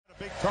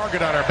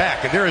Target on our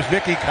back, and there is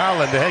Nicki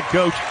Collen, the head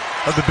coach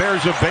of the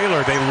Bears of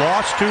Baylor. They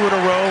lost 2 in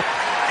a row,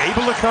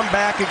 able to come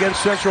back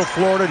against Central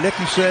Florida.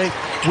 Nicki saying,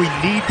 we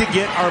need to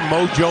get our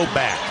mojo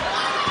back.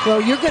 Well,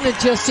 you're going to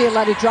just see a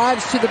lot of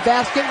drives to the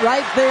basket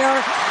right there.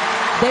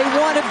 They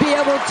want to be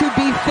able to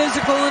be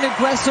physical and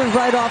aggressive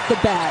right off the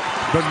bat.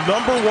 The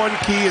number one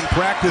key in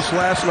practice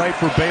last night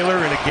for Baylor,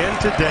 and again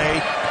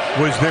today,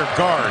 was their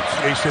guards.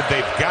 They said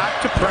they've got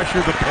to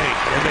pressure the paint,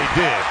 and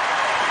they did.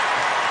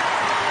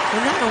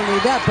 And not only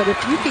that, but if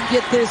you could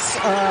get this,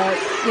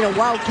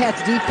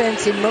 Wildcats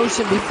defense in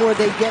motion before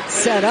they get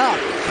set up,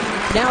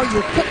 now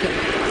you're cooking.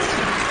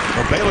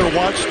 Well, Baylor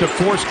wants to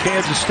force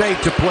Kansas State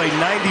to play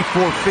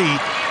 94 feet.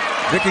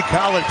 Nicki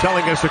Collen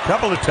telling us a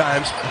couple of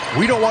times,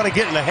 we don't want to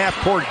get in a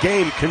half-court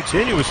game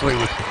continuously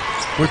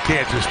with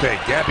Kansas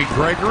State. Gabby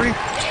Gregory,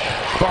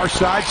 far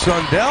side,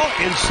 Sundell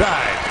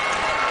inside.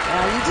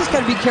 You just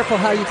got to be careful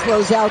how you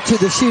close out to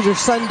the shooter.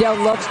 Sundell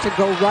loves to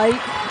go right,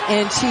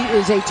 and she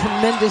is a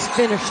tremendous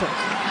finisher.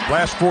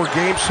 Last 4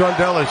 games,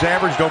 Sundell has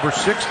averaged over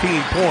 16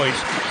 points,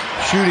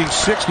 shooting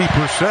 60%.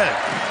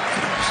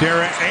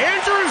 Sarah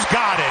Andrews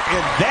got it,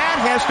 and that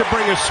has to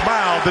bring a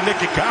smile to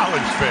Nicki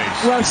Collen's face.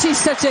 Well, she's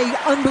such an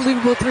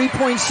unbelievable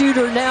three-point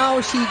shooter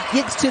now. She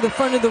gets to the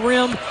front of the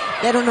rim.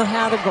 They don't know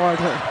how to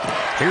guard her.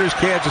 Here's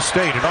Kansas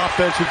State, an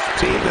offensive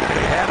team that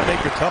they had to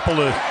make a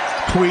couple of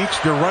tweaks.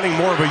 They're running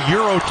more of a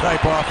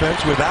Euro-type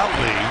offense without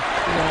Lee.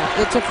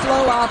 Yeah, it's a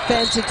flow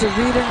offense. It's a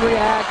read and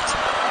react.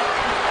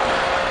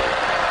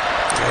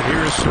 And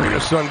here's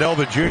Serena Sundell,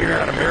 the junior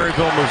out of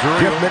Maryville,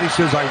 Missouri. Jeff Mitty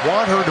says, I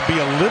want her to be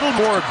a little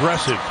more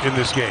aggressive in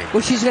this game.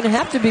 Well, she's going to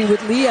have to be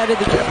with Lee out of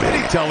the game. Jeff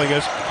Mitty telling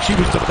us she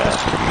was the best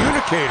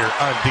communicator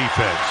on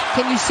defense.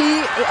 Can you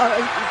see,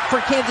 for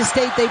Kansas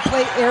State, they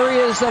play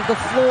areas of the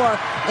floor,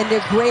 and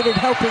they're great at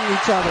helping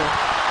each other.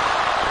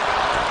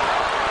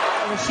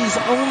 She's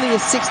only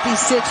a 66%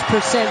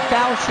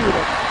 foul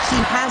shooter. She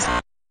has.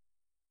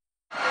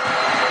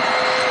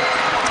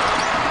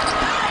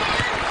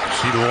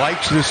 She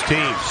likes this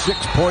team. 6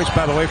 points,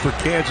 by the way, for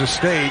Kansas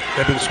State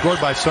have been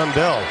scored by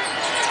Sundell.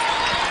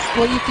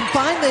 Well, you can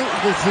find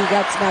see,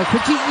 that's nice,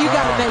 but you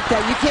got to make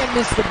that. You can't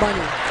miss the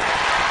bunny.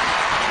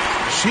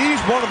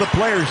 She's one of the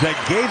players that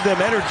gave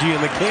them energy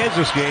in the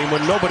Kansas game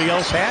when nobody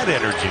else had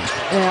energy.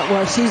 Yeah,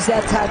 well, she's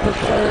that type of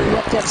player. You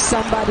have to have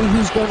somebody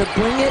who's going to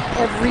bring it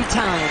every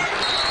time.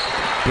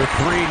 The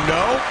 3,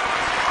 no.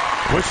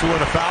 Whistle and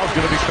a foul is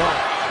going to be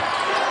called.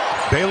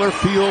 Baylor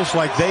feels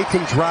like they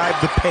can drive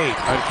the paint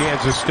on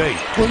Kansas State.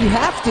 Well, you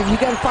have to. You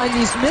got to find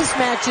these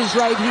mismatches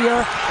right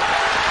here.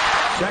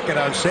 Second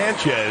on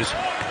Sanchez,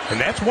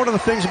 and that's one of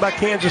the things about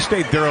Kansas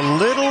State. They're a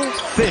little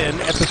thin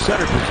at the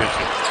center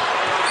position.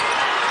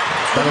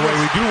 By the way,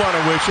 we do want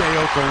to wish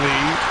Aoka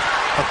Lee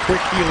a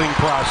quick healing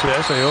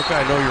process. Aoka,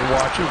 I know you're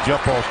watching.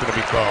 Jump ball's going to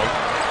be called.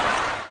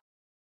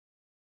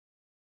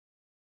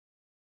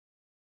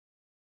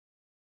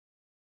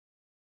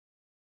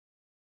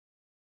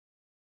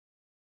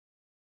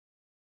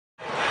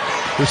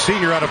 The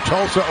senior out of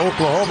Tulsa,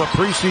 Oklahoma,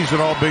 preseason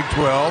All Big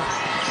 12.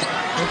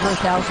 Over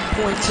 1,000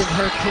 points in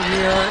her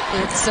career.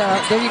 It's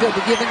there you go, the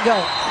give and go.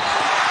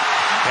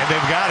 And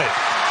they've got it.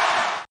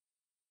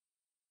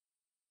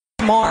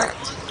 Smart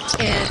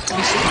and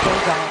Michigan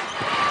Bulldog.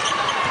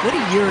 What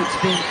a year it's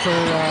been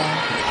for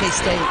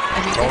K-State.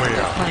 I mean,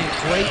 they're playing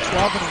great, 12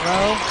 in a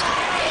row.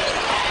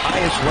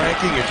 Highest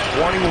ranking in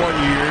 21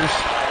 years.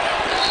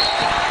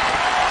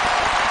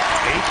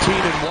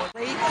 18-1.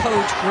 Great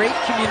coach, great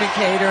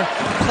communicator.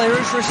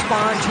 Players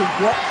respond to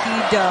what he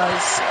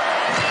does.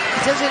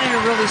 He does it in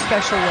a really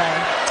special way.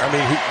 I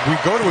mean, we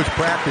go to his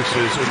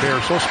practices, and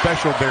they're so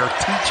special, they're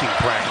teaching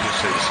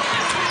practices.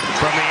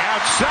 From the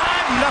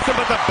outside, nothing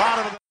but the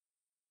bottom of the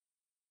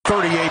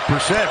 38%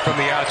 from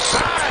the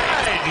outside.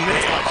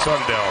 Nailed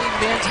Sundell.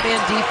 Man-to-man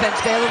defense.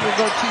 Baylor will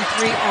go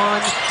 2-3 on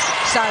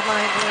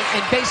sideline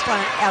and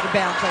baseline out of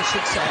bounds, I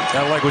should say.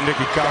 I like when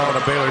Nicki Collen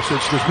of Baylor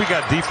says, we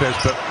got defense,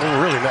 but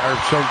we're really not, or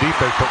some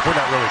defense, but we're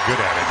not really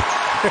good at it.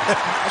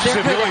 She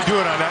said, we only do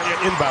it on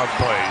inbound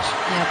plays.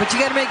 Yeah, but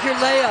you got to make your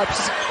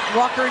layups.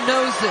 Walker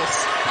knows this.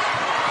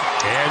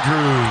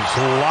 Andrews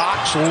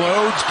locks,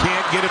 loads,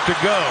 can't get it to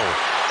go.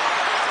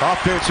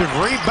 Offensive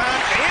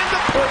rebound and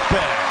the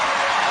putback.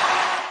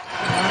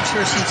 I'm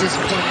sure she's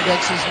disappointed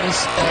that she's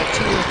missed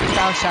 2 of the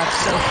foul shots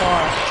so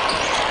far.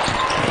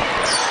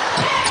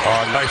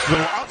 Oh, nice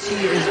little. She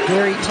is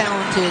very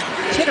talented.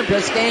 She had her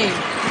best game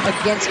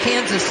against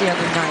Kansas the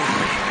other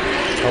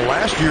night. Well,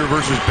 last year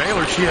versus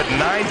Baylor, she had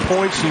 9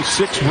 points and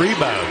 6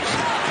 rebounds.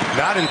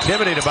 Not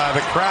intimidated by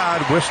the crowd,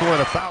 whistle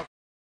and a foul.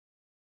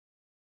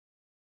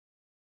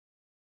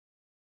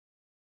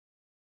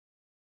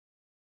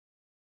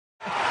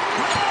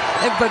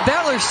 But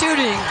Baylor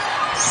shooting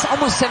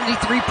almost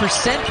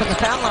 73% from the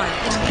foul line.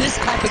 In this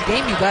type of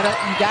game, you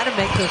gotta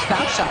make those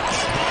foul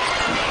shots.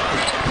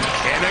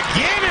 And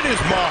again, it is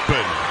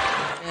mopping.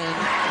 And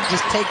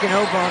just taking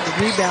over on the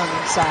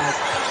rebounding side.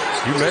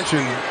 You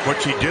mentioned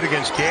what she did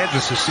against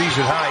Kansas, a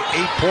season high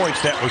 8 points.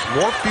 That was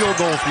more field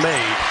goals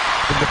made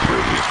than the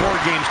previous 4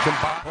 games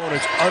combined.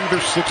 Opponents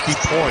under 60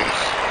 points.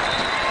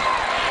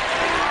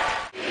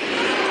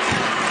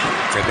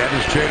 And that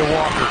is Jada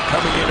Walker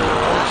coming into her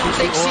own.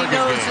 I think she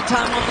knows the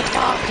time on the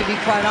clock, to be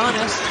quite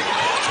honest.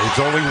 It's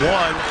only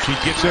one. She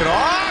gets it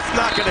off.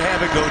 Not going to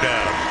have it go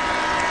down.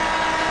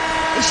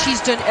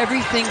 She's done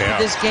everything for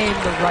this game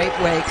the right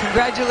way.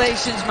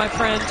 Congratulations, my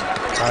friend.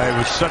 It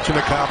was such an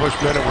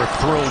accomplishment, and we're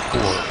thrilled for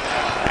it.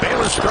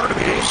 Baylor started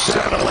the game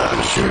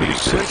 7-11 shooting.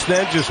 Since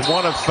then, just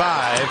 1 of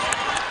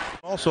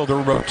 5. Also, the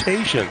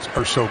rotations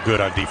are so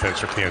good on defense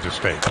for Kansas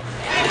State.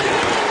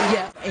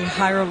 Yeah, a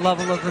higher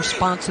level of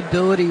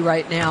responsibility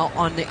right now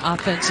on the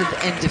offensive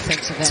and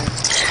defensive end.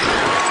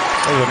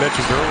 As I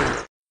mentioned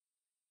earlier,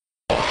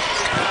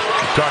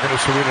 talking to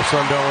Serena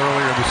Sundell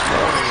earlier this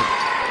morning.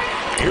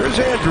 Here's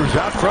Andrews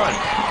out front.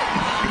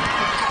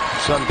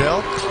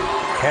 Sundell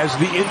has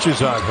the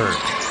inches on her.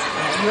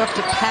 You have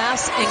to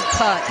pass and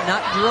cut,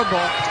 not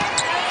dribble,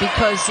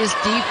 because this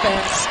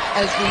defense,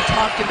 as we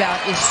talked about,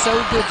 is so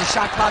good. The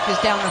shot clock is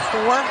down to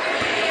 4.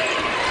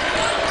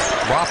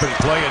 Maupin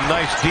playing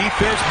nice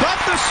defense, but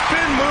the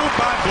spin move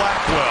by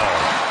Blackwell.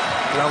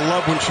 And I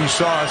love when she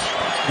saw us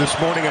this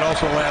morning and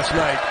also last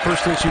night.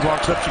 First thing she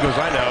walks up, she goes,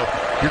 I know,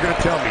 you're going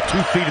to tell me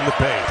 2 feet in the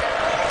paint.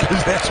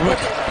 Because that's what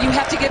you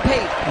have to get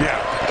paint. Yeah.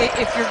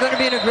 If you're going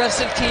to be an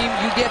aggressive team,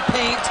 you get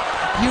paint.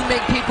 You make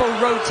people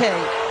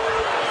rotate.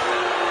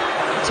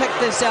 Check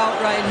this out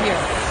right here.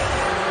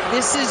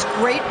 This is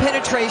great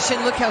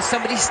penetration. Look how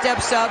somebody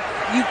steps up.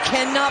 You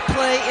cannot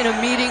play in a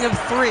meeting of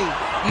 3.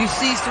 You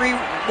see 3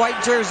 white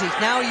jerseys.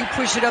 Now you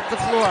push it up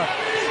the floor.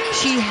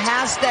 She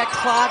has that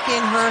clock in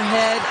her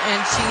head,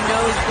 and she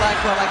knows,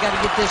 Blackwell, I got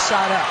to get this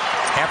shot up.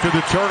 After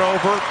the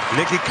turnover,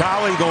 Nikki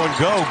Collin going,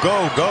 go,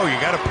 go, go. You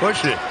got to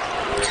push it.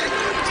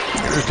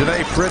 Here's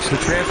Danae Fritz, the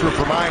transfer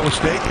from Iowa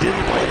State.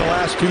 Didn't play the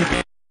last 2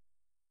 games.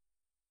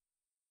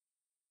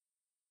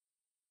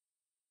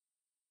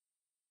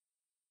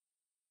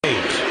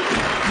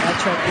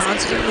 That's right.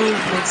 Constant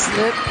movement,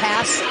 slip,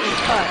 pass, and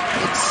cut.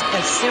 It's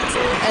as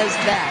simple as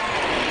that.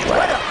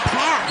 What a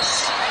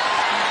pass.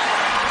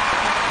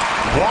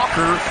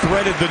 Walker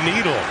threaded the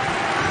needle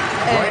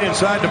right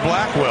inside to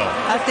Blackwell.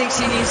 I think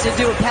she needs to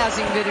do a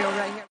passing video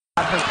right here.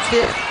 Her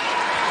 5th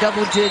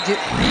double-digit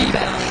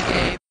rebounding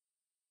game.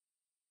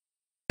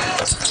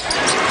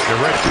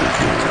 Direction.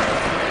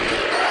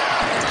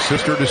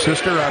 Sister to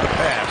sister on the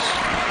pass.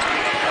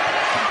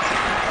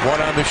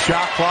 1 on the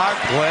shot clock.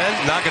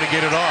 Glenn not going to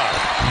get it off.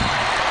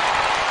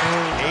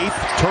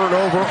 8th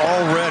turnover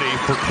already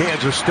for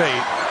Kansas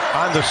State.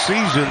 On the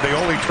season, they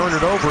only turn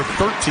it over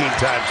 13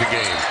 times a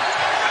game.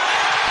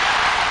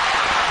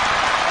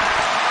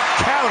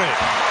 Count it.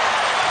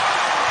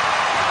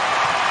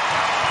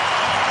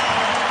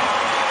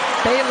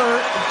 Baylor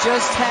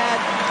just had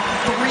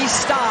 3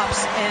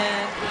 stops,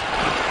 and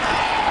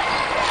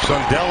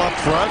Sundell up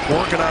front,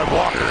 working on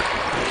Walker.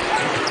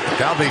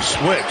 Now they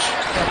switch.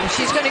 Yeah,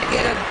 she's going to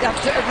get a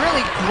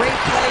really great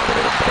play, but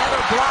a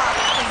better block.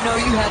 I didn't know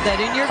you had that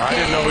in your game. I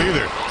didn't know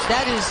either.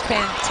 That is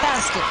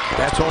fantastic.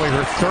 That's only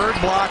her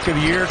 3rd block of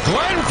the year.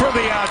 Glenn from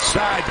the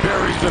outside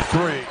buries the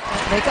 3.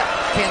 They got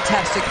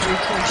fantastic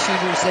 3-point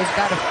shooters. They've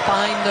got to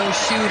find those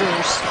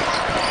shooters.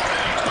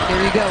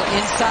 Here you go,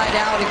 inside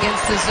out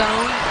against the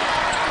zone.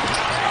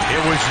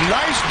 It was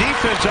nice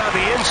defense on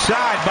the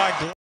inside by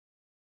Glenn.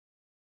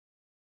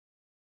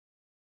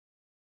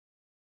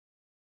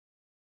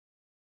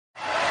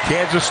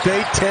 Kansas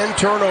State, 10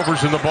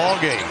 turnovers in the ball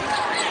game.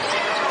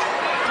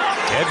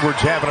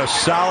 Edwards having a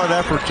solid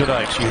effort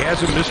tonight. She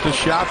hasn't missed a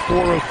shot,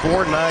 4 of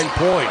 4, 9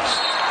 points.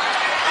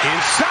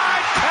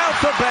 Inside, count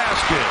the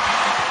basket.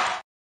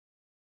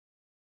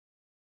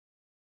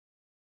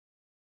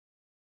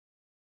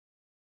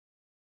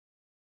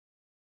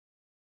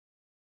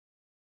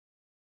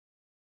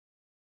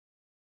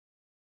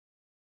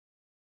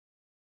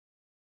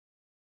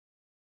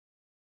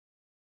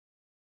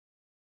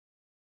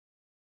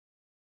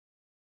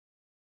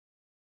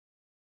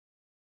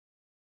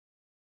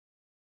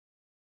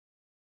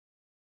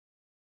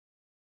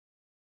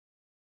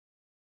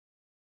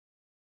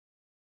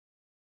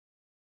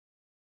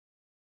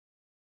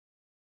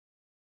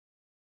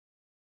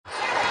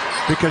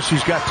 Because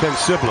she's got 10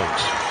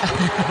 siblings.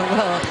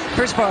 Well,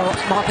 first of all,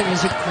 Maupin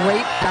is a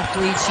great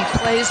athlete. She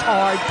plays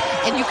hard,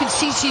 and you can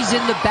see she's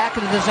in the back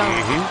of the zone.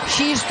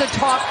 She's the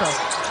talker,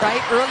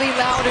 right? Early,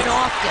 loud, and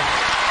often.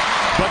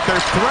 But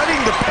they're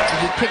threading the pass.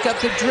 You pick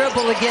up the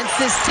dribble against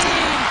this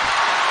team.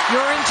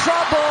 You're in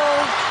trouble.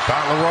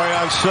 Fauntleroy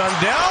on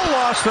Sundell,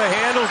 lost the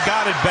handle,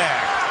 got it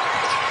back.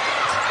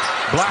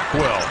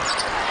 Blackwell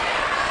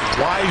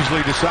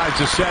wisely decides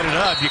to set it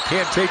up. You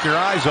can't take your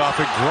eyes off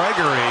it.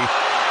 Gregory.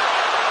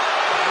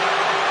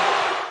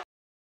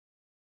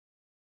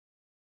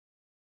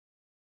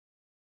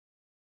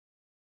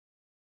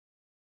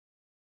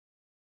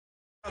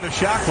 On the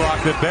shot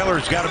clock that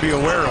Baylor's got to be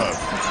aware of.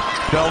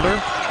 Felder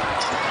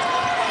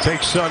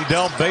takes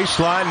Sundell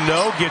baseline.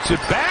 No, gets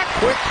it back.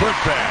 Quick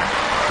putback.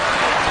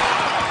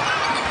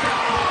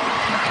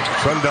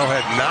 Sundell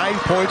had 9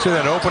 points in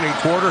that opening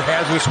quarter.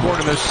 Hasn't scored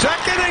in the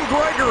second, and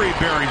Gregory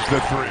buries the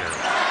 3.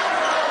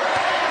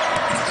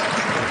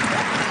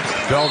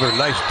 Felder,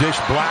 nice dish,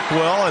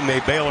 Blackwell, and they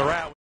bail her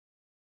out.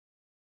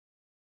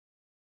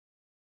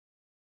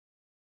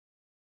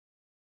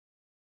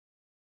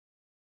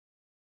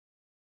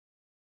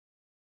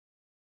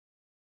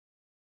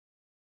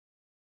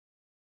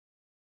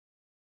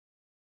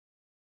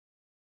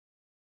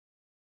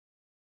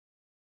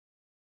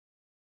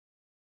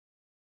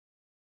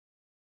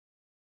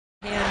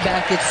 Hand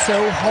back, it's so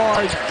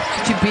hard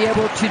to be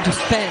able to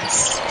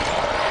defense.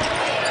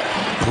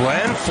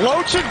 Glenn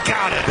floats and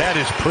got it. That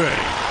is pretty.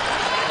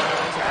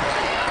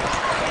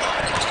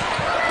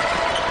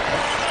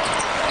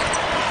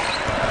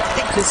 I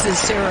think this is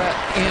Sarah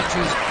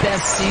Andrews'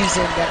 best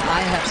season that I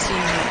have seen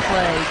her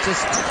play.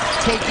 Just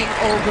taking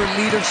over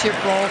leadership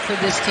role for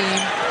this team.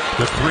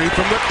 The three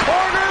from the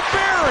corner,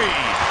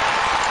 buried.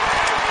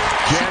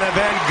 Jana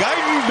Van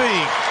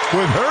Guytenbeek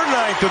with her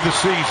 9th of the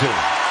season.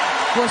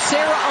 Well,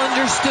 Sarah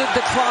understood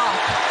the clock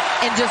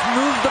and just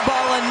moved the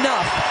ball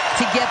enough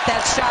to get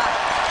that shot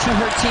to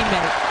her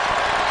teammate.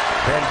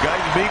 Van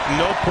Guytenbeek,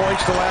 no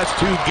points the last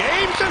 2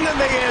 games, and then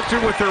they answer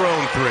with their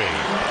own 3.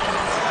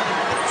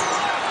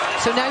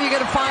 So now you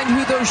got to find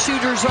who those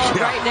shooters are.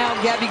 Yeah. Right now,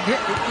 Gabby,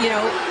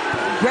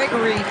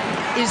 Gregory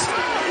is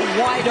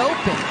wide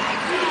open.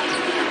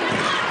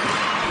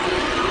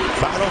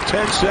 Final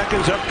 10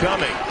 seconds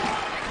upcoming.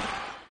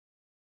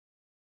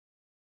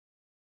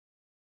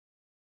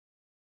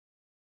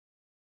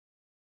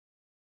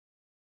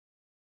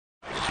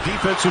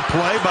 Defensive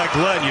play by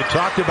Glenn. You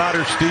talked about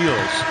her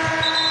steals.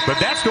 But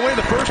that's the way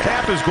the first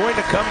half is going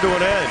to come to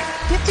an end.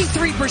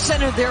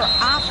 53% of their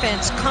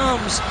offense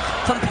comes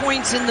from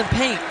points in the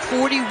paint.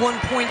 41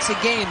 points a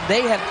game.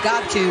 They have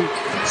got to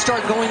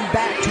start going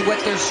back to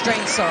what their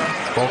strengths are.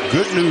 Well,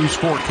 good news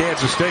for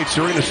Kansas State.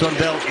 Serena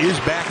Sundell is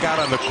back out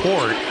on the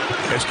court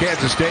as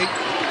Kansas State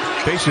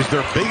faces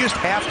their biggest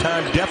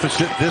halftime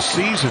deficit this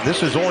season.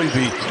 This is only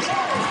the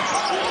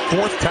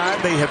 4th time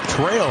they have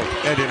trailed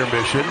at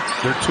intermission.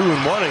 They're 2-1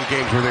 in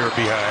games where they were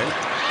behind.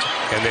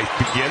 And they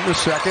begin the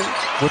second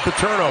with the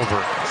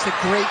turnover. It's a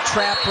great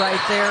trap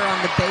right there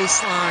on the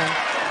baseline.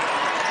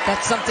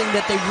 That's something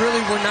that they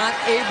really were not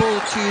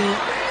able to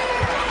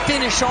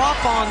finish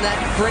off on, that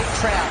great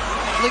trap.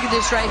 Look at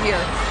this right here.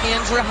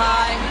 Hands are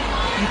high.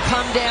 You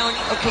come down.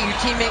 Okay, your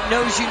teammate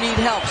knows you need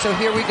help. So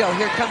here we go.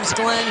 Here comes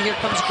Glenn. Here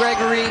comes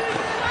Gregory.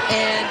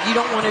 And you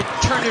don't want to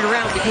turn it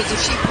around because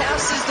if she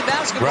passes the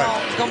basketball,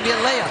 It's going to be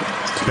a layup.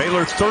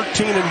 Baylor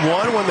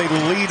 13-1 when they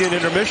lead in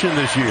intermission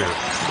this year.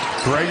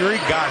 Gregory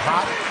got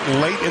hot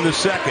late in the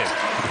second.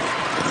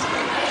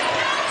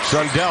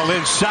 Sundell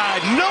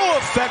inside. No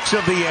effects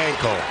of the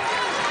ankle.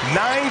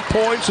 9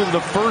 points in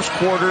the first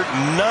quarter,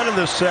 none in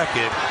the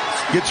second.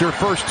 Gets her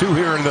first 2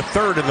 here in the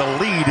third, and the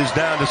lead is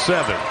down to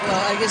 7.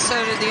 Well, I guess so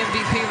the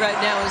MVP right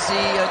now is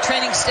the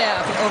training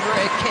staff over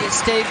at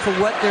K-State for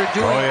what they're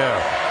doing. Oh, yeah.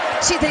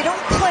 See, they don't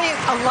play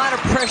a lot of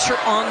pressure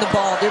on the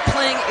ball. They're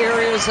playing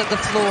areas of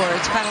the floor.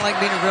 It's kind of like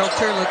being a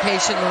realtor,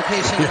 location. Yeah,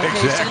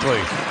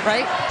 exactly.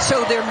 Right?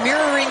 So they're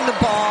mirroring the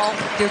ball.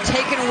 They're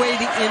taking away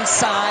the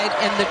inside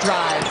and the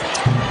drive.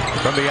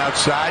 From the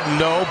outside,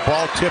 no.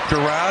 Ball tipped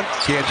around.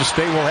 Kansas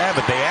State will have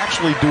it. They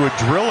actually do a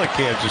drill at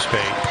Kansas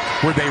State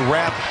where they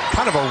wrap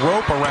kind of a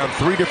rope around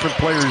 3 different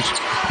players'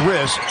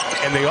 wrists,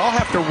 and they all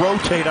have to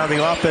rotate on the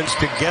offense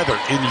together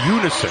in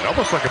unison,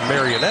 almost like a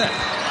marionette.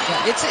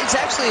 Yeah, it's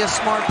actually a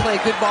smart play.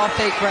 Good ball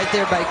fake right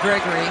there by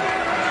Gregory.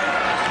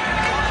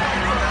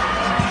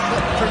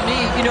 But for me,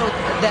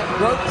 that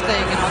rope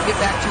thing, and I'll get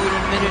back to it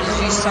in a minute as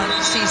you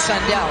see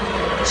Sundell.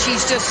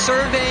 She's just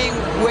surveying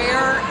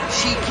where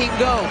she can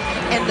go.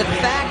 And the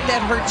fact that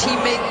her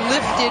teammate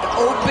lifted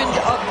opened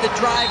up the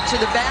drive to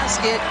the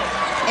basket,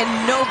 and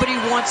nobody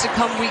wants to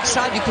come weak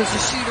side because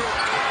the shooter.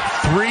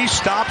 3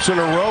 stops in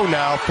a row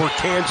now for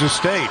Kansas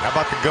State. How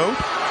about the GOAT?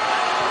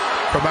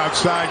 From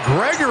outside,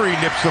 Gregory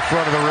nips the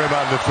front of the rim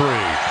on the 3.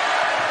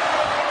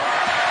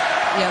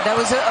 Yeah, that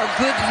was a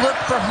good look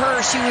for her.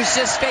 She was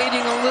just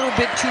fading a little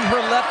bit to her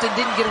left and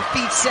didn't get her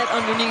feet set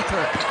underneath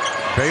her.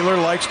 Baylor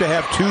likes to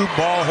have 2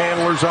 ball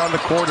handlers on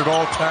the court at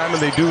all time, and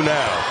they do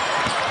now.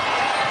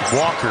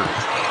 Walker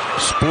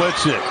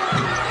splits it.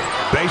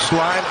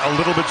 Baseline a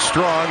little bit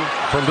strong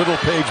for Little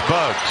Paige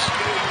Bugs.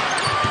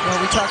 Well,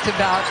 we talked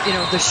about,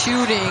 the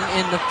shooting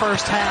in the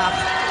first half.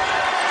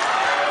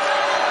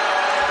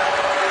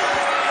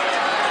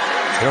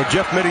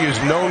 Jeff Mittie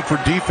is known for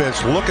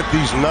defense. Look at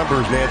these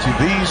numbers, Nancy.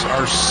 These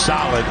are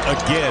solid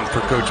again for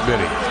Coach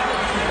Mittie.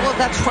 Well,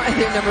 that's why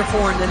they're number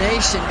 4 in the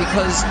nation,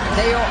 because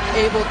they are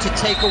able to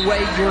take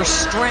away your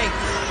strength,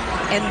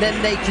 and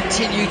then they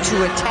continue to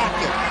attack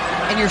it.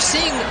 And you're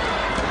seeing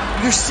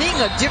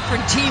a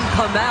different team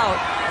come out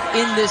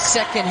in this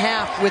second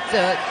half with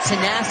the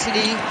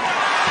tenacity.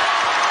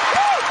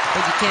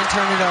 But you can't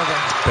turn it over.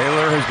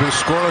 Baylor has been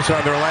scoreless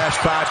on their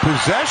last 5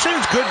 possessions.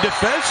 Good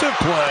defensive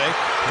play.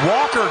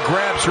 Walker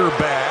grabs her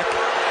back.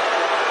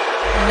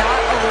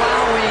 Not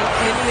allowing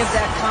any of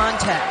that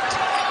contact.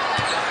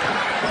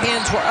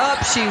 Hands were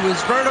up. She was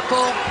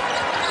vertical.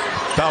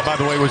 Foul, by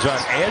the way, was on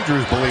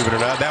Andrews, believe it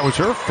or not. That was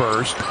her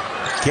first.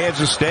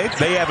 Kansas State,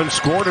 they haven't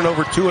scored in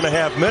over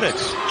 2.5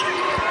 minutes.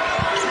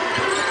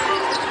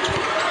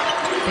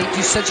 They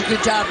do such a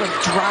good job of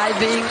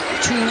driving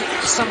to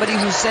somebody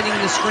who's setting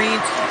the screen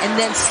and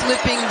then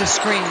slipping the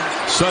screen.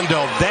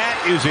 Sundell, that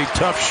is a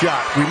tough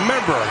shot.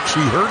 Remember, she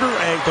hurt her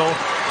ankle,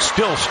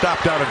 still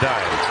stopped on a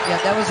dime.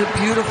 Yeah, that was a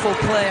beautiful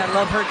play. I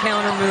love her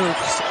counter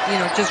moves.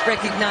 Just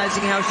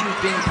recognizing how she was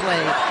being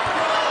played.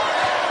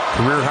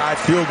 Career-high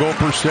field goal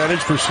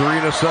percentage for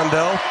Serena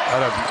Sundell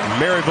out of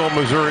Maryville,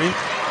 Missouri.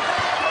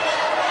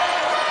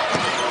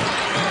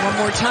 One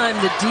more time,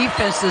 the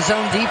defense, the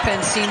zone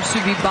defense seems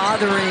to be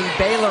bothering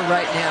Baylor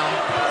right now.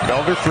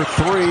 Felder for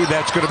three.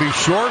 That's going to be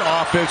short.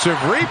 Offensive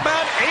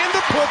rebound and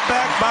the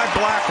putback by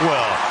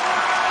Blackwell.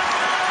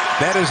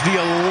 That is the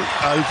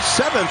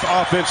 7th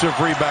offensive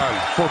rebound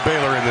for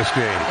Baylor in this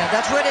game. Yeah,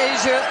 that's what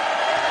Asia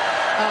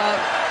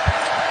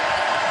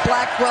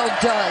Blackwell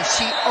does.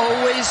 She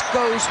always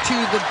goes to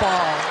the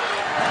ball.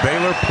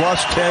 Baylor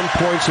plus 10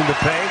 points in the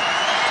paint.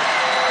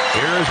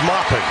 Here is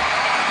Maupin.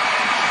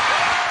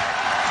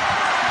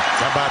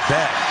 How about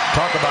that?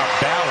 Talk about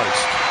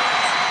balanced.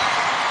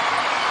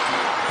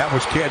 That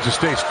was Kansas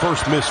State's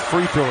first missed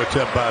free throw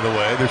attempt, by the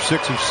way. They're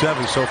 6 of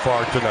 7 so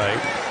far tonight.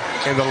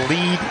 And the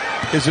lead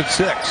is at 6.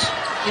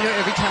 You know,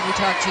 every time we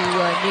talk to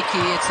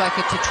Nikki, it's like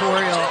a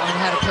tutorial on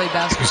how to play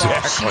basketball.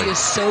 Exactly. She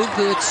is so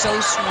good, so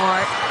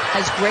smart,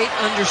 has great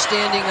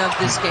understanding of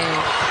this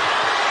game.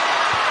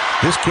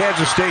 This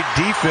Kansas State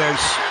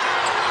defense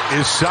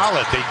is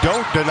solid. They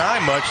don't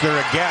deny much. They're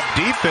a gap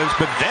defense,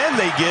 but then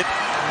they get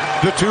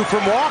the 2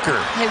 from Walker.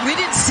 Hey, we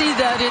didn't see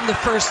that in the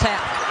first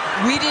half.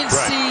 We didn't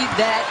see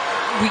that.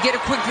 We get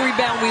a quick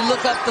rebound, we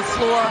look up the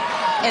floor,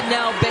 and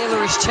now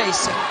Baylor is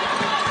chasing.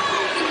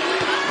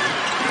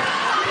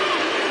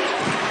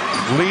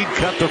 Lead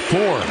cut to 4.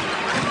 You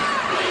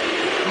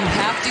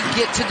have to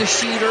get to the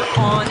shooter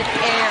on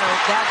air.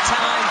 That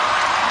time,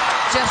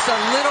 just a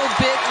little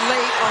bit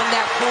late on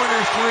that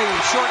corner 3,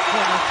 short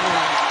corner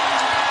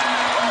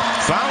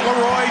 3.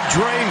 Fauntleroy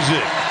drains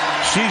it.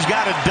 She's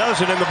got a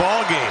dozen in the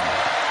ball game.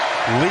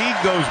 Lead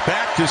goes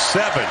back to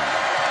 7.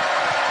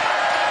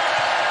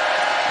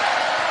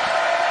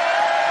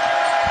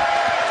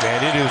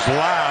 And it is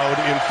loud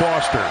in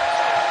Foster.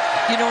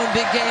 You know, in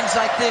big games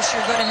like this,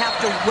 you're going to have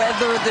to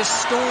weather the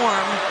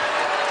storm,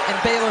 and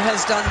Baylor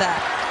has done that.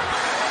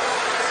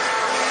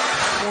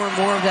 More and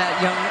more of that,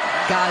 young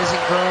guys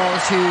and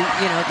girls who,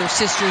 you know, their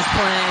sisters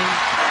playing.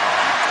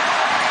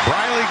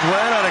 Briley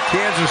Glenn out of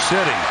Kansas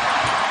City.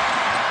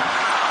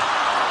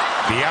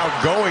 The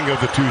outgoing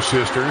of the 2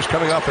 sisters,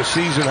 coming off a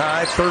season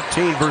high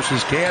 13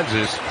 versus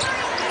Kansas.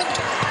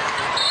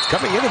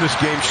 Coming into this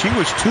game, she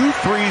was 2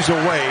 threes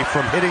away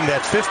from hitting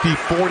that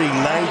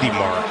 50-40-90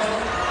 mark.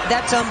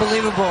 That's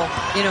unbelievable.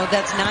 You know,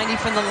 that's 90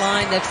 from the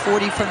line, that's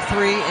 40 from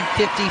 3, and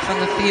 50 from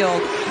the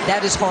field.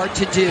 That is hard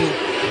to do.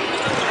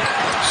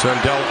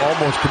 Sundell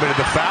almost committed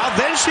the foul.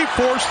 Then she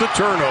forced the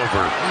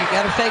turnover. You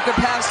got to fake a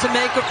pass to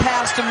make a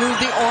pass to move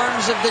the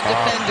arms of the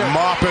defender.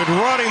 Maupin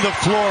running the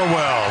floor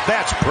well.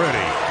 That's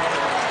pretty.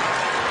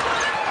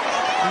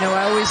 You know,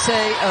 I always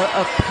say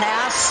a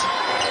pass,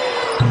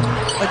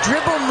 a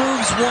dribble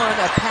moves 1,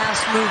 a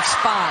pass moves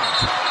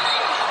 5.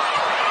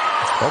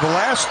 Well, the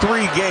last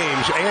 3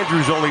 games,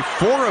 Andrews only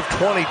 4 of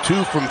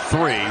 22 from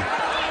 3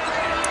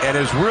 and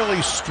has really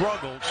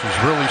struggled. She's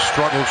really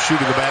struggled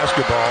shooting the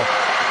basketball.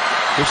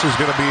 This is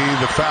going to be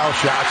the foul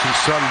shots, and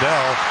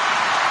Sundell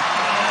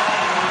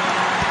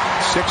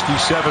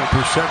 67%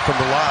 from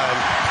the line.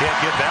 Can't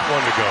get that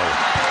one to go.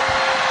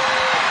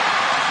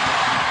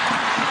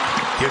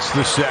 Gets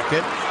the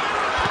second.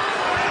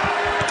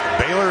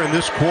 Baylor in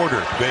this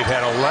quarter, they've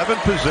had 11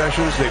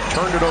 possessions. They've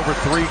turned it over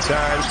 3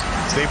 times.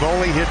 They've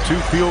only hit 2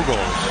 field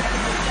goals.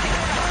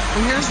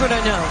 Well, here's what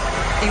I know.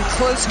 In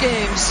close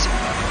games,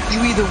 you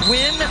either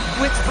win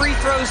with free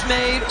throws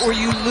made or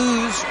you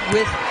lose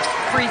with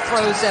free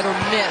throws that are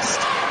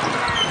missed.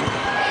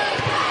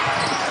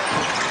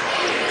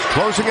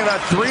 Closing it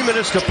on 3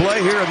 minutes to play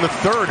here in the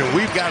 3rd, and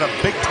we've got a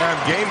big-time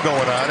game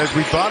going on as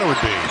we thought it would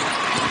be.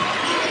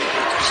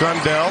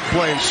 Sundell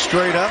playing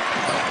straight up.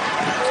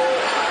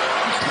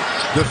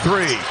 The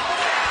 3.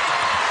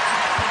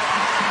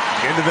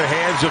 Into the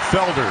hands of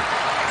Felder.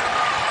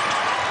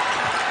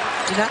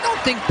 And I don't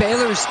think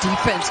Baylor's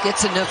defense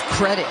gets enough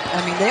credit.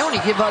 I mean, they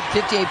only give up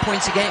 58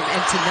 points a game.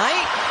 And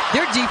tonight,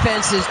 their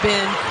defense has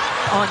been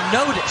on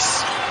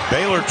notice.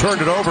 Baylor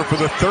turned it over for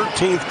the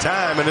 13th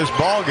time in this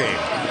ball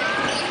game.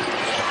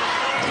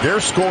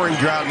 Their scoring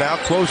drought now,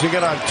 closing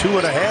it on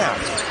 2.5.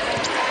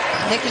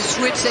 They can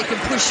switch. They can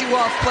push you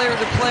off player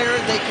to player.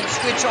 They can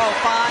switch all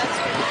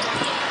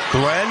 5.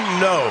 Glenn,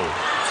 no.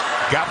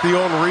 Got the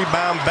own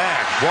rebound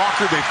back.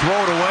 Walker, they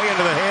throw it away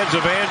into the hands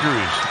of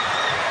Andrews.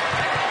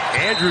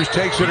 Andrews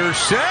takes it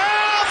herself.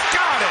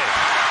 Got it.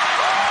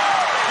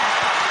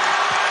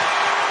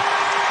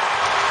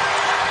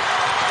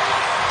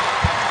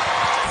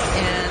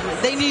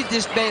 And they need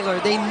this Baylor.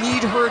 They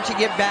need her to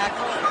get back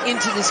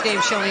into this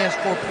game. She only has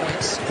 4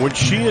 points. When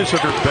she is at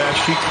her best,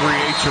 she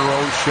creates her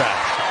own shot.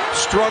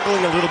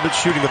 Struggling a little bit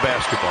shooting the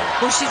basketball.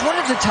 Well, she's one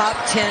of the top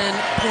 10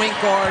 point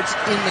guards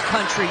in the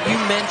country. You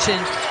mentioned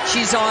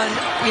she's on,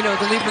 you know,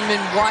 the Lieberman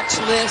watch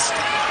list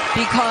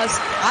because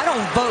I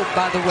don't vote,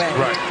 by the way.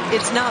 Right.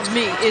 It's not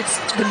me. It's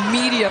the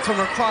media from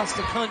across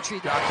the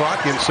country. Shot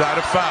clock inside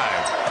of 5.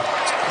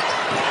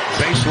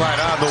 Baseline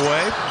on the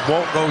way.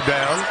 Won't go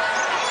down.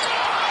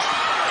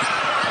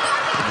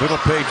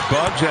 Littlepage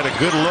Bugs had a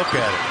good look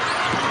at it.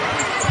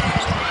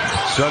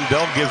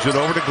 Sundell gives it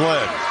over to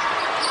Glenn.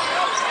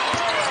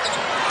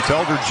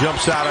 Felder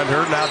jumps out on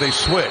her. Now they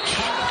switch.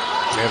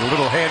 And a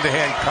little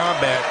hand-to-hand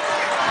combat.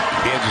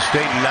 Kansas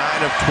State 9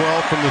 of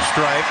 12 from the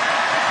stripe.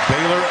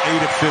 Baylor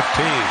 8 of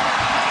 15.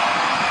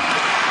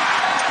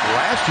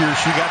 Last year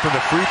she got to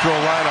the free throw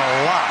line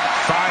a lot.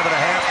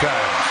 5.5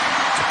 times.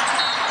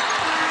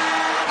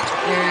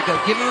 There you go.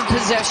 Give him a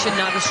possession,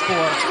 not a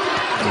score.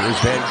 Here's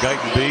Van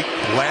Geitenbeek.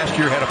 Last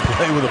year had a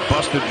play with a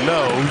busted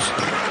nose.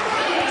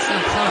 It's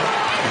not fun.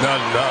 No,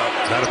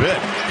 not a bit.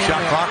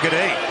 Shot clock at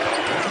 8.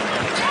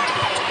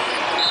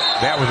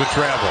 That was a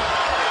travel.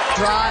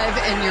 Drive,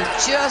 and you're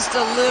just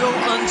a little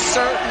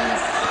uncertain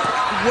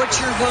what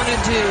you're going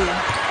to do.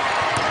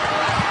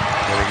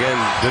 And again,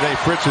 Danae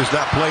Fritz has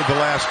not played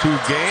the last 2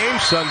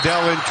 games.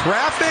 Sundell in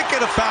traffic, and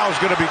a foul is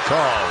going to be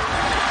called.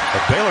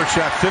 Baylor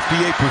shot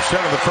 58%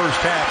 of the first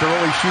half. They're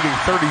only shooting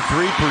 33%.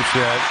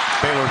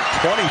 Baylor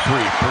 23%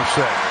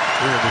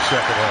 here in the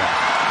second half.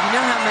 You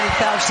know how many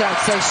foul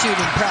shots they shoot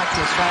in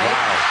practice, right?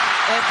 Wow.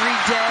 Every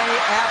day,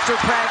 after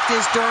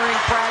practice, during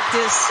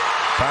practice.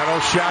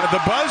 Final shot at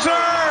the buzzer,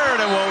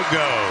 and it won't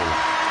go.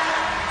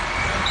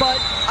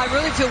 But I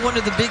really feel one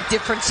of the big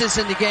differences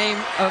in the game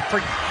for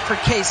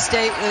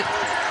K-State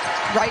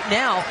right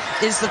now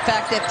is the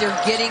fact that they're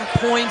getting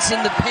points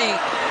in the paint.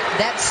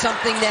 That's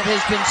something that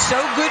has been so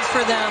good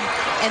for them,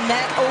 and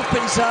that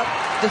opens up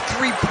the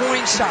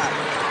three-point shot.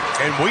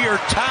 And we are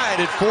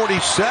tied at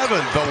 47.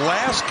 The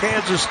last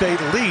Kansas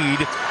State lead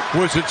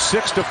was at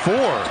 6-4.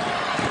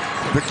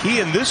 The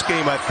key in this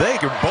game, I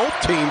think, are both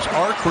teams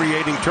are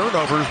creating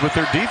turnovers with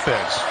their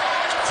defense.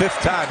 5th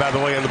tie, by the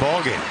way, in the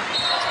ballgame.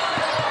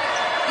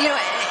 You know,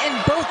 and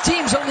both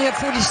teams only have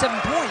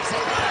 47 points.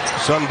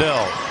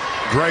 Sundell,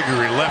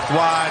 Gregory, left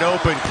wide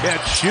open,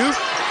 catch, shoot.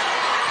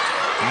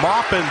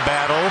 Mopping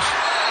battles.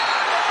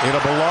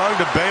 It'll belong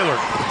to Baylor.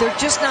 They're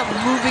just not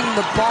moving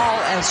the ball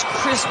as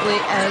crisply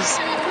as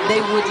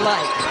they would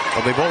like.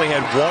 Well, they've only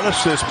had 1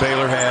 assist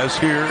Baylor has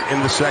here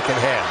in the second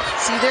half.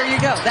 See, there you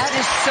go. That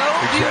is so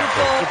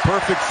beautiful. The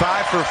perfect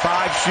 5 for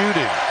 5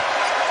 shooting.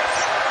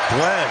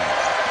 Glenn.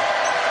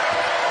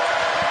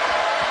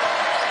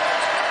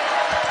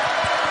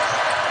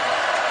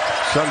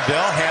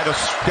 Sundell had a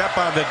step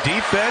on the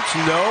defense.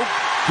 No.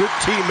 Good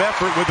team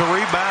effort with the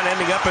rebound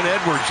ending up in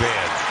Edwards'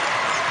 hand.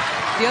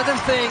 The other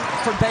thing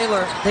for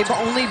Baylor, they've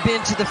only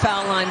been to the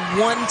foul line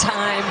 1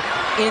 time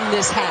in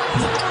this half.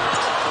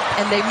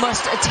 And they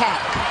must attack.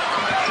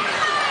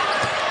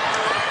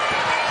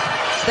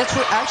 That's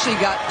what actually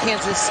got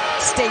Kansas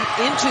State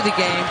into the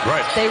game.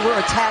 Right. They were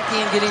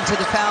attacking and getting to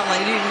the foul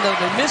line even though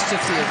they missed a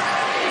few.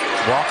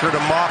 Walker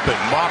to Maupin.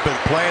 Maupin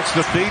plants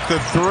the feet.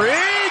 The 3.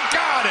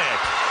 Got it.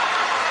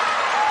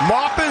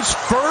 Maupin's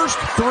first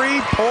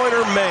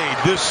 3-pointer made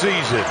this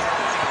season.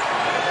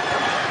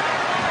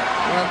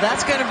 Well,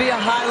 that's going to be a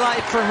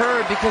highlight for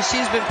her because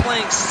she's been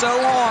playing so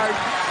hard.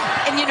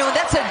 And, you know,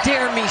 that's a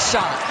dare-me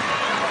shot.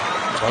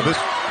 Well, this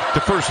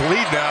the first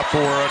lead now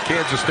for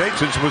Kansas State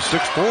since it was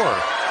 6-4.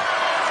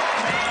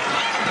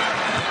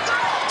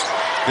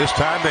 This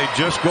time they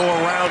just go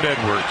around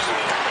Edwards.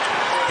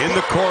 In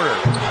the corner.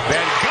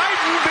 Van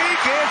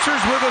Geitenbeek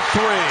answers with a 3.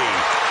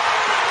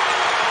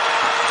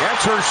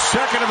 That's her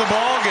second of the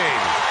ball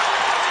game.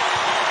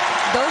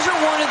 Those are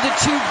one of the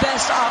 2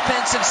 best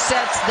offensive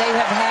sets they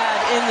have had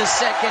in the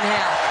second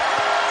half.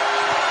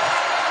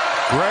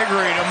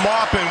 Gregory to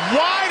Maupin,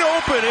 wide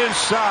open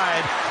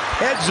inside.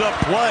 Heads up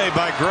play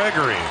by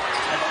Gregory.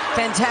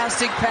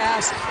 Fantastic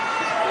pass.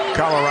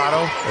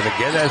 Colorado, and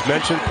again, as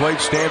mentioned, played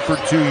Stanford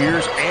 2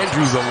 years.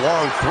 Andrews a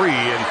long 3,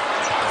 and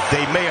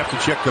they may have to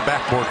check the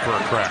backboard for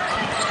a crack.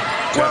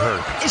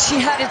 Well, she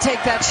had to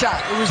take that shot.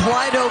 It was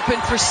wide open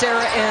for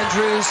Sarah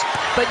Andrews,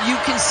 but you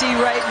can see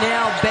right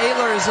now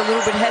Baylor is a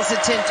little bit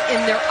hesitant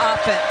in their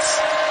offense.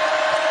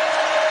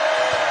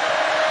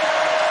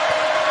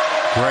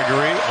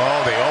 Gregory,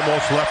 they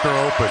almost left her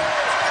open.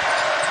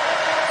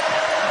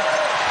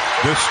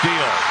 The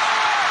steal.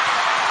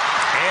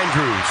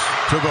 Andrews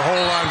to the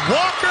hole on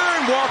Walker,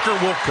 and Walker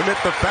will commit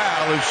the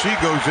foul as she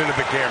goes into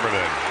the camera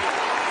then.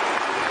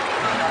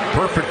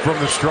 Perfect from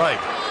the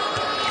stripe.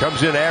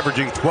 Comes in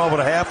averaging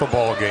 12.5 a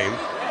ball game.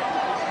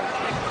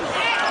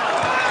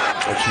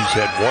 And she's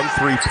had 1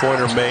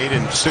 3-pointer made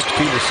in 16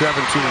 to 17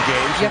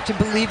 games. You have to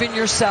believe in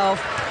yourself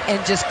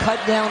and just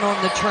cut down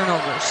on the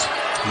turnovers.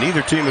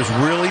 Neither team has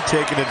really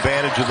taken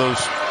advantage of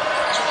those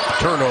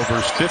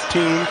turnovers.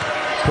 15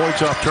 points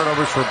off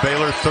turnovers for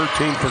Baylor,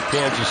 13 for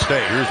Kansas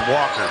State. Here's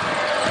Walker.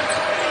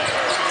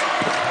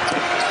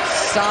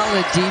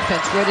 Solid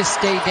defense. Way to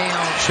stay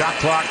down. Shot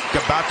clock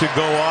about to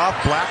go off.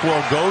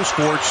 Blackwell goes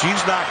for it.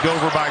 She's knocked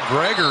over by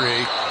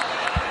Gregory.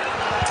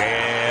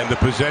 And the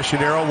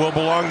possession arrow will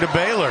belong to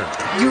Baylor.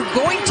 You're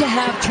going to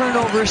have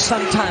turnovers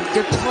sometimes.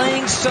 They're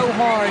playing so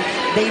hard.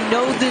 They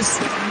know this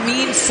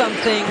means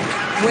something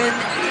when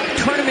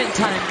tournament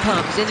time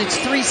comes. And it's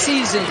 3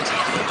 seasons.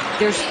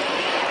 There's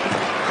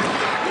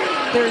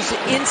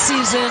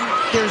in-season,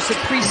 there's the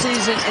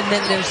preseason, and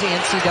then there's the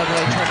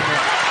NCAA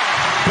tournament.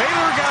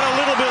 Baylor got a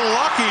little bit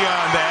lucky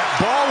on that.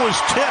 Ball was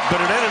tipped, but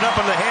it ended up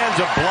in the hands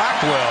of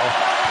Blackwell.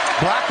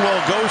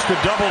 Blackwell goes to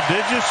double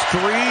digits.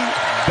 3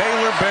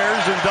 Baylor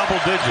Bears in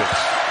double digits.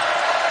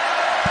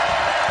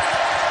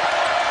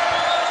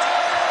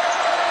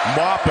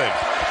 Maupin.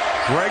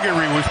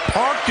 Gregory was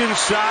parked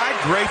inside.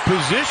 Great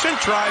position.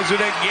 Tries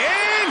it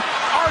again.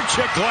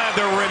 Archie glad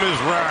the rim is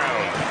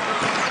round.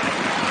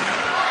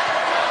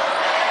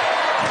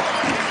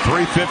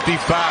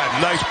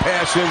 3:55. Nice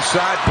pass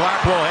inside.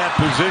 Blackwell had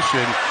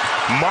position.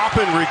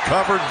 Maupin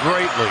recovered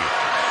greatly.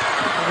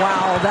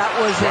 Wow, that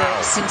was a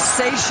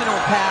sensational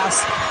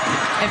pass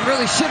and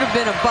really should have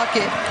been a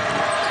bucket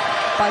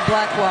by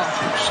Blackwell.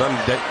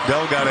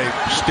 Sundell got a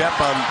step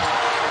on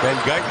Van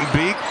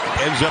Geitenbeek.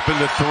 Ends up in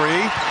the 3.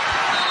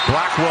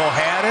 Blackwell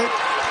had it.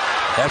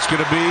 That's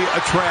going to be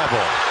a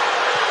travel.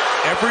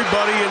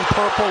 Everybody in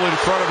purple in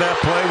front of that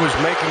play was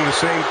making the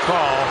same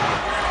call.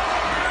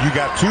 You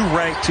got 2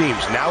 ranked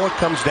teams. Now it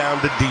comes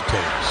down to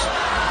details.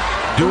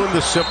 Doing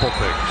the simple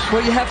things.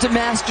 Well, you have to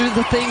master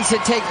the things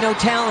that take no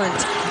talent.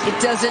 It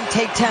doesn't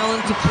take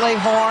talent to play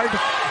hard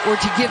or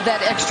to give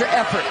that extra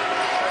effort.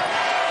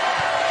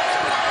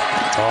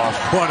 Oh,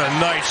 what a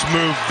nice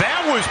move.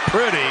 That was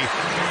pretty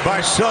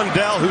by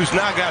Sundell, who's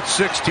now got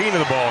 16 in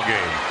the ball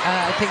game.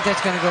 I think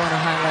that's going to go in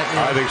a highlight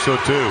reel. I think so,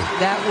 too.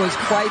 That was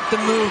quite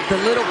the move. The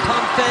little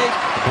pump fake.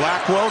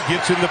 Blackwell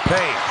gets in the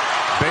paint.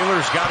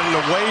 Baylor's gotten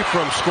away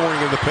from scoring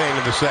in the paint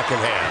in the second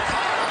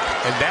half.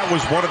 And that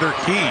was one of their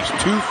keys.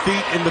 2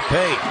 feet in the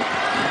paint.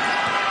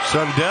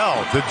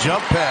 Sundell, the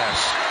jump pass,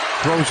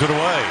 throws it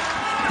away.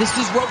 This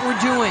is what we're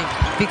doing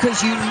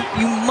because you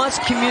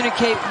must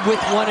communicate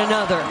with one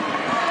another.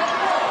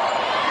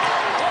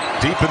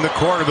 Deep in the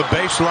corner, the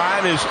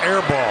baseline is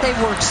air ball. They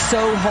worked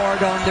so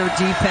hard on their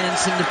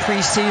defense in the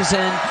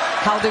preseason,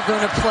 how they're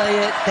going to play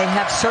it. They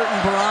have certain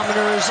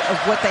barometers of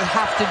what they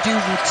have to do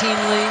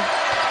routinely.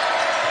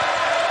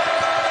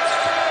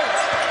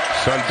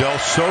 Sundell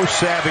so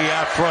savvy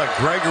out front.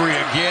 Gregory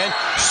again.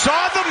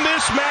 Saw the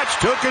mismatch,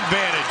 took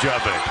advantage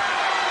of it.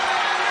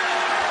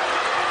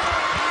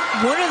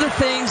 One of the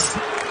things,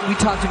 we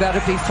talked about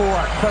it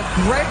before, but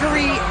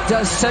Gregory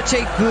does such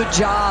a good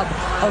job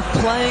of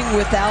playing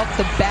without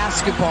the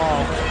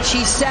basketball.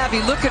 She's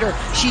savvy. Look at her.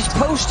 She's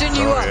posting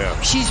you up. Yeah.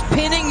 She's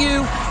pinning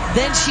you.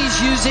 Then she's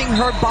using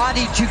her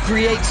body to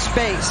create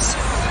space.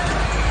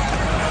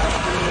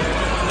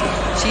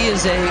 She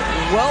is a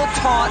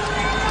well-taught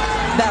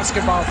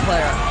basketball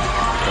player.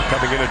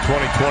 Coming into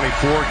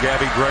 2024,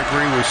 Gabby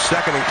Gregory was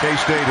second in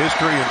K-State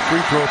history in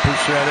free throw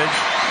percentage.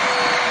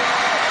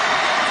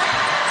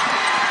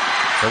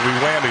 And we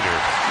whammied her.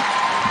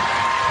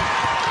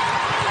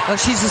 Oh,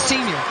 she's a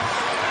senior.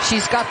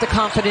 She's got the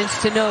confidence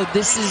to know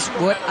this is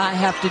what I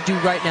have to do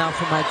right now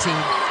for my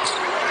team.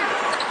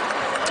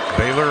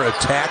 Baylor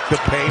attacked the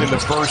paint in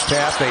the first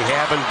half. They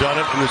haven't done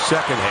it in the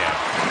second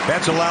half.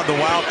 That's allowed the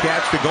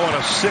Wildcats to go on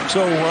a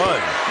 6-0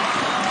 run.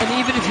 And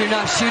even if you're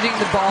not shooting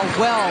the ball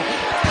well,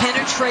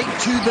 penetrate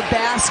to the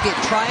basket.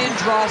 Try and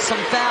draw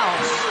some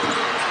fouls.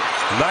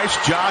 Nice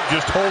job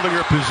just holding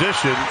her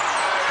position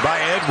by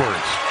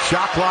Edwards.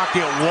 Shot clock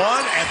at 1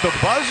 at the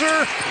buzzer.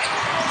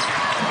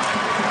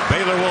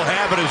 Baylor will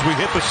have it as we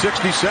hit the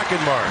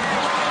 60-second mark.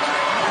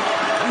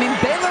 I mean,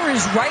 Baylor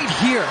is right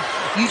here.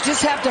 You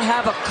just have to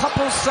have a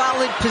couple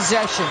solid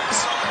possessions.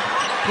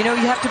 You know,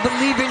 you have to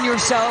believe in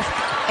yourself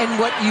and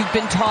what you've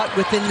been taught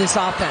within this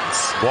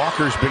offense.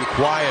 Walker's been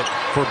quiet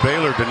for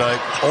Baylor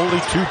tonight. Only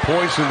 2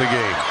 points in the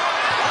game.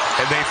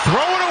 And they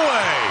throw it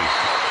away.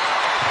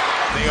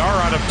 They are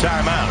out of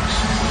timeouts,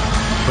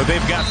 but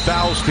they've got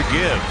fouls to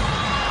give.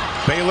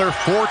 Baylor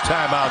 4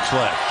 timeouts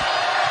left.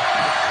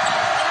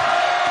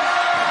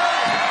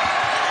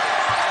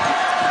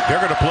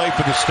 They're going to play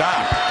for the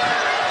stop.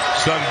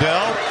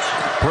 Sundell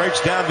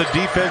breaks down the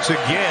defense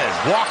again.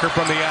 Walker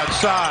from the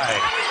outside.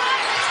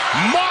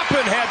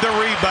 Maupin had the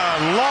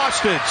rebound,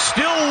 lost it,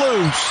 still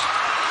loose.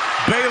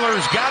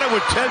 Baylor's got it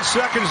with 10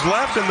 seconds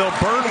left, and they'll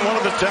burn one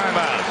of the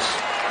timeouts.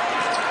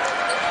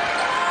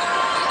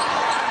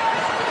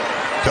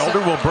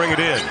 Felder will bring it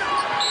in.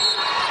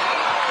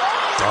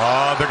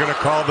 Oh, they're going to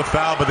call the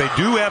foul, but they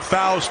do have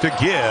fouls to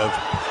give.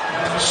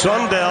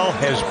 Sundell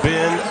has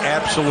been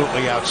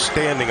absolutely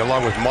outstanding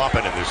along with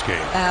Maupin in this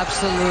game.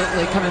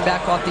 Absolutely. Coming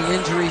back off the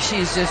injury,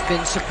 she's just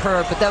been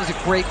superb, but that was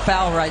a great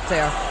foul right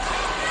there.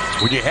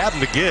 When you have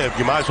them to give,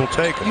 you might as well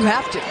take them. You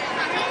have to.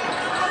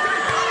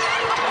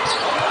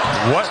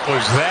 What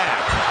was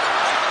that?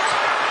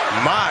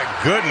 My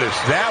goodness,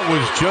 that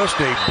was just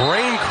a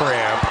brain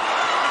cramp.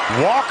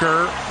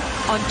 Walker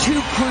on 2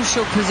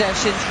 crucial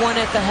possessions, 1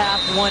 at the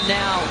half, 1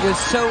 now, was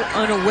so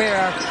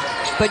unaware,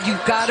 but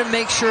you've got to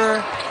make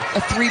sure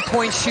a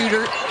 3-point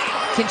shooter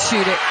can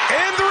shoot it.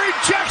 And the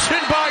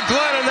rejection by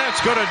Glenn, and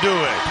that's going to do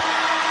it.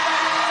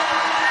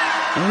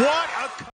 What